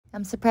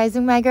I'm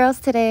surprising my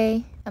girls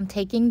today. I'm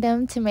taking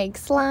them to make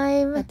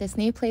slime at this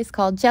new place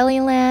called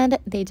Jellyland.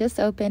 They just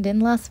opened in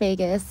Las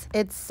Vegas.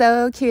 It's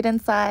so cute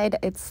inside.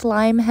 It's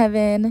slime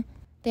heaven.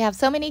 They have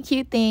so many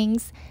cute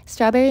things.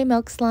 Strawberry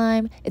milk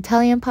slime,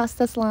 Italian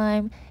pasta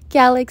slime,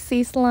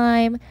 galaxy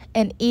slime,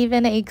 and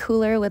even a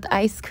cooler with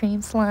ice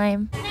cream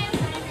slime.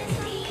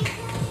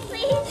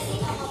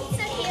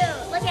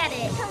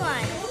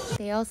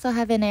 They also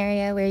have an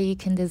area where you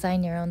can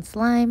design your own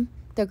slime.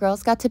 The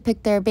girls got to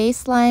pick their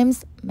base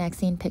slimes.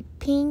 Maxine picked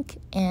pink,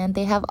 and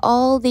they have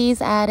all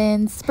these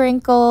add-ins,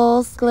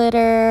 sprinkles,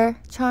 glitter,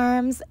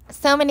 charms,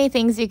 so many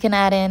things you can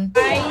add in.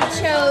 I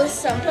chose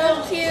some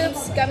foam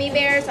cubes, gummy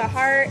bears, a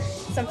heart,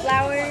 some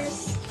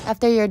flowers.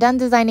 After you're done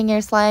designing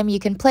your slime, you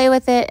can play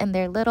with it in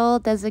their little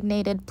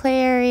designated play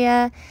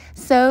area.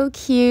 So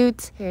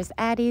cute. Here's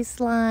Addie's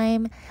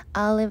slime,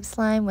 Olive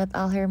slime with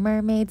all her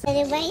mermaids.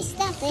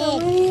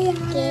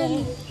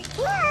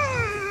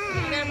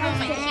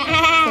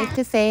 Safe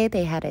to say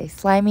they had a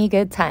slimy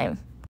good time.